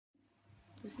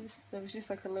There was just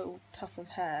like a little tuft of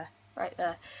hair right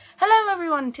there. Hello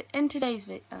everyone, in today's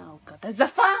video, oh god, there's a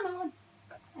fan on!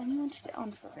 I wanted it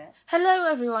on for a bit. Hello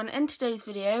everyone, in today's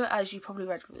video, as you probably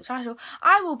read from the title,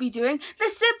 I will be doing the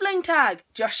sibling tag.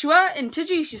 Joshua,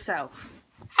 introduce yourself.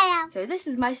 Hiya. So this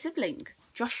is my sibling,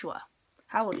 Joshua.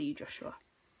 How old are you, Joshua?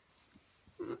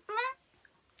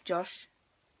 Josh?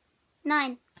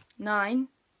 9. 9.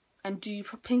 And do you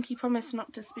pinky promise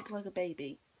not to speak like a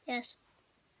baby? Yes.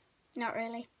 Not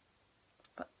really.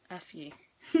 But F you.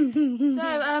 So,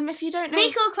 if you don't know...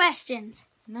 Recall questions.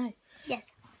 No.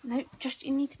 Yes. No, just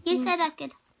you need to... You said I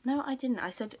could. No, I didn't.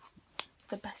 I said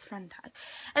the best friend tag.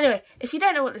 Anyway, if you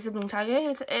don't know what the sibling tag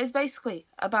is, it is basically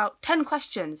about 10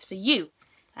 questions for you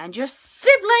and your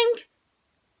sibling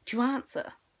to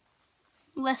answer.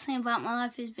 The worst thing about my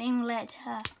life is being related to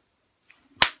her.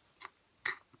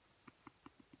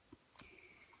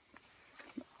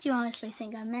 Do you honestly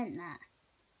think I meant that?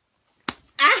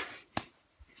 Ah!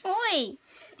 Oi!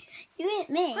 You hit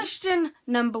me. Question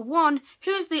number 1.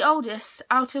 Who is the oldest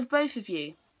out of both of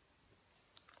you?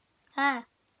 Her.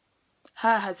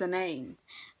 Her has a name.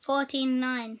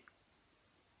 14-9.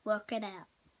 Work it out.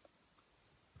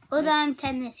 Although I'm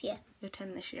 10 this year. You're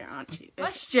 10 this year, aren't you?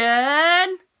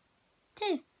 Question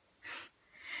 2.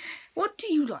 What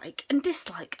do you like and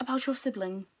dislike about your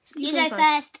sibling? You go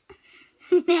first.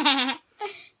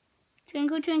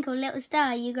 Twinkle, twinkle, little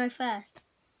star, you go first.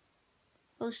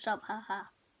 Full stop, haha.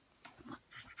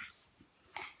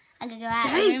 I'm going to go out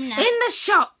of the room now. In the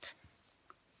shot!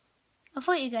 I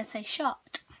thought you were going to say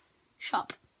shot.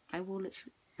 Shop. I will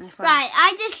literally... Right,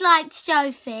 I disliked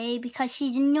Sophie because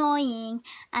she's annoying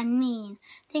and mean.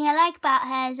 The thing I like about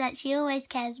her is that she always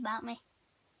cares about me.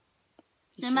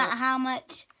 No matter how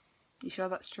much. You sure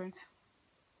that's true?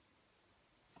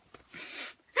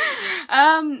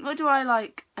 What do I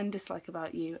like and dislike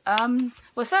about you? Well,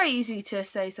 it's very easy to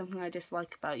say something I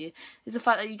dislike about you. Is the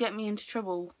fact that you get me into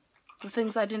trouble for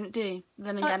things I didn't do.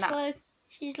 Then again,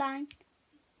 she's lying.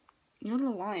 You're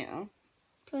a liar.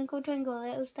 Twinkle, twinkle,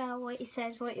 little star, what he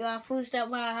says, what you are, full stop,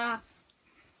 haha.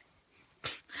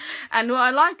 And what I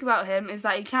like about him is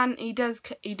that he does.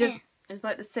 It's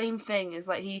like the same thing. Is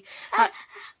like he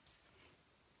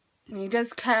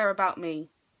does care about me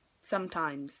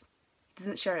sometimes.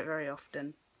 Doesn't show it very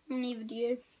often. Neither do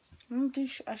you.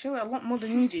 I show it a lot more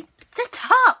than you do. Sit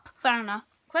up! Fair enough.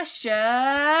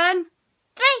 Question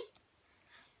 3.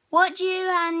 What do you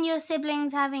and your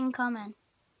siblings have in common?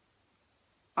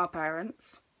 Our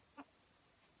parents.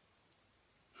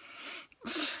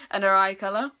 And our eye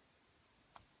colour.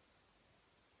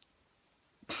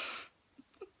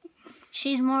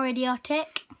 She's more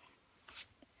idiotic.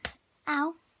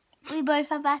 Ow. We both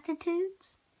have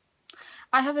attitudes.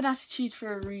 I have an attitude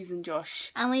for a reason,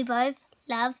 Josh. And we both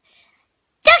love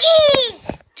doggies!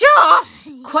 Josh!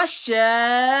 Question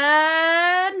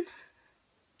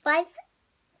 5.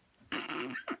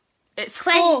 It's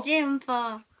Question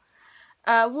 4.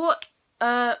 What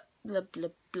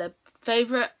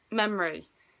favourite memory?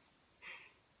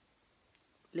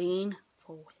 Lean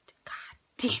forward. God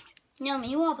damn it. No,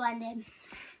 you are blending.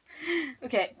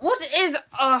 Okay, what is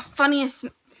our funniest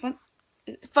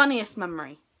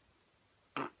memory?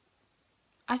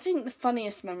 I think the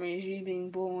funniest memory is you being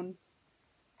born.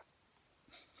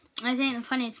 I think the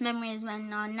funniest memory is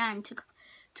when our nan took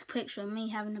a picture of me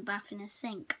having a bath in a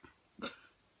sink.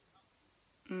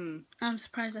 I'm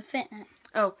surprised I fit in it.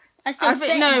 Oh, I fit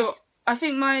in it. I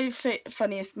think my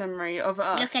funniest memory of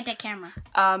us. Look at the camera.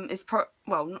 Is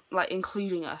like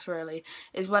including us really,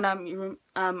 is when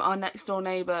our next door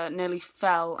neighbour nearly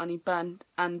fell and he burnt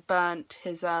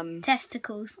his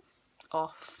testicles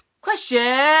off.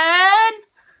 Question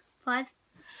 5.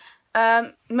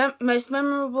 Most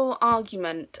memorable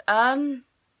argument. Well,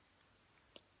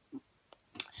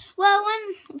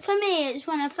 for me it's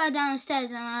when I fell down the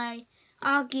stairs and I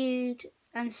argued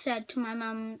and said to my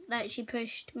mum that she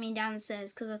pushed me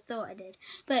downstairs because I thought I did.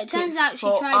 But it turns out she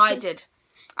tried to...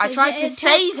 I tried to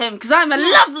save him because I'm a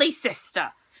lovely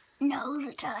sister. No,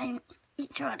 the time you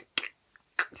tried to...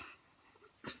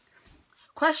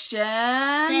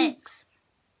 Question 6.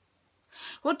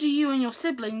 What do you and your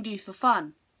sibling do for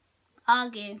fun?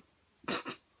 Argue.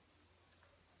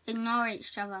 Ignore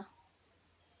each other.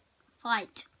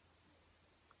 Fight.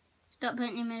 Stop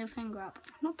putting your middle finger up.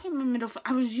 I'm not putting my middle finger.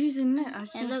 I was using it.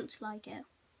 It looked like it.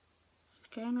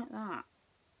 Going like that.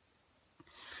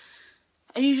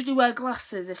 I usually wear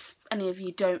glasses, if any of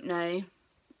you don't know.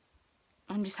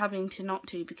 I'm just having to not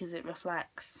to because it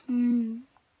reflects.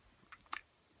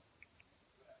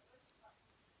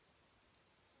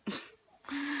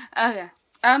 Okay.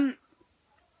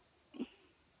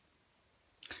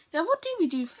 Yeah, what do we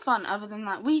do for fun other than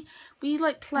that? We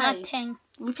like play. Nothing.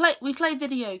 We play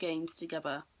video games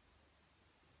together.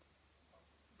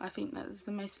 I think that's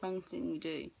the most fun thing we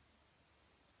do.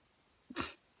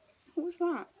 What was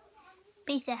that?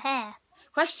 Piece of hair.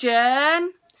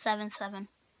 Question. 7-7.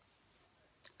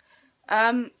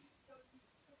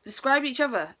 Describe each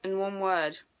other in one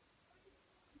word.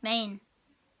 Mean.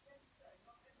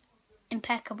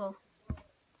 Impeccable.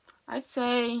 I'd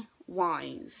say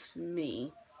wise for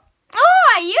me.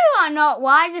 Oh, you are not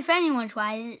wise. If anyone's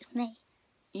wise, it's me.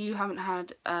 You haven't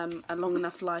had a long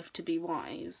enough life to be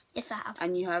wise. Yes, I have.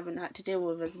 And you haven't had to deal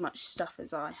with as much stuff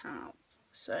as I have.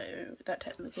 So that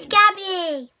technically.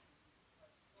 Scabby.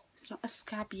 It's not a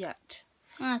scab yet.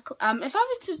 Oh, cool. If I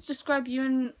was to describe you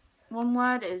in one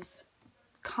word, is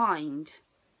kind.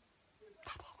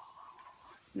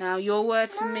 Now your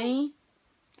word for me.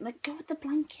 Let go of the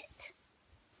blanket.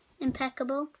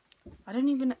 Impeccable. I don't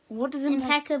even. What does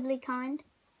impeccably kind?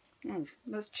 Oh,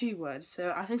 that's 2 words.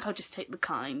 So I think I'll just take the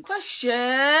kind.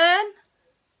 Question.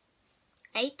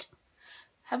 8.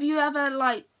 Have you ever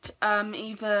liked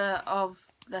either of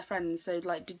their friends? So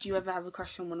like, did you ever have a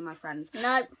crush on one of my friends?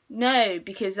 No. No,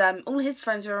 because all his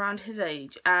friends are around his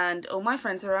age, and all my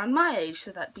friends are around my age,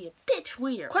 so that'd be a bit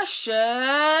weird.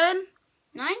 Question.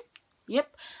 9.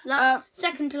 Yep.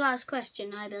 Second to last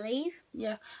question, I believe.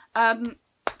 Yeah.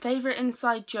 Favorite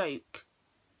inside joke.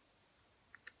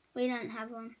 We don't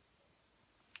have one.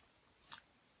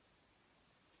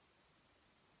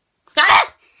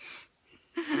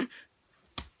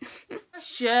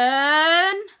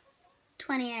 Question.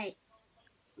 28.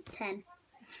 10.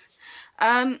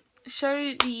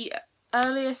 Show the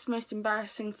earliest, most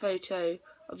embarrassing photo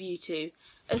of you two.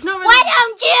 It's not really. Why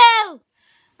don't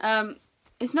you?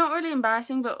 It's not really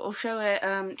embarrassing, but we'll show it.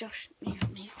 Josh, move.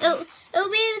 It'll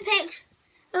be the picture.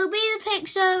 It'll be the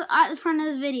picture at the front of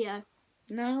the video.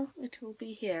 No, it will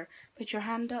be here. Put your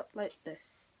hand up like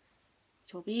this.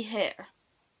 It will be here.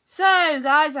 So,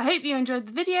 guys, I hope you enjoyed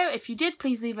the video. If you did,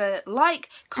 please leave a like,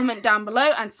 comment down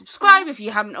below, and subscribe if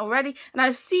you haven't already. And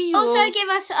I'll see you also, all. give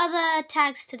us other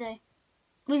tags to do.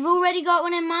 We've already got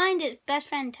one in mind. It's best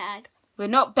friend tag. We're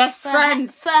not best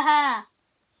friends. For her.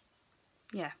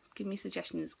 Yeah, give me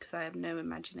suggestions because I have no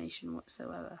imagination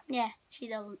whatsoever. Yeah, she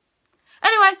doesn't.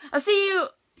 Anyway, I'll see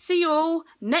you all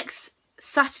next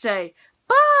Saturday.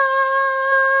 Bye.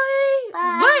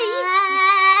 Bye.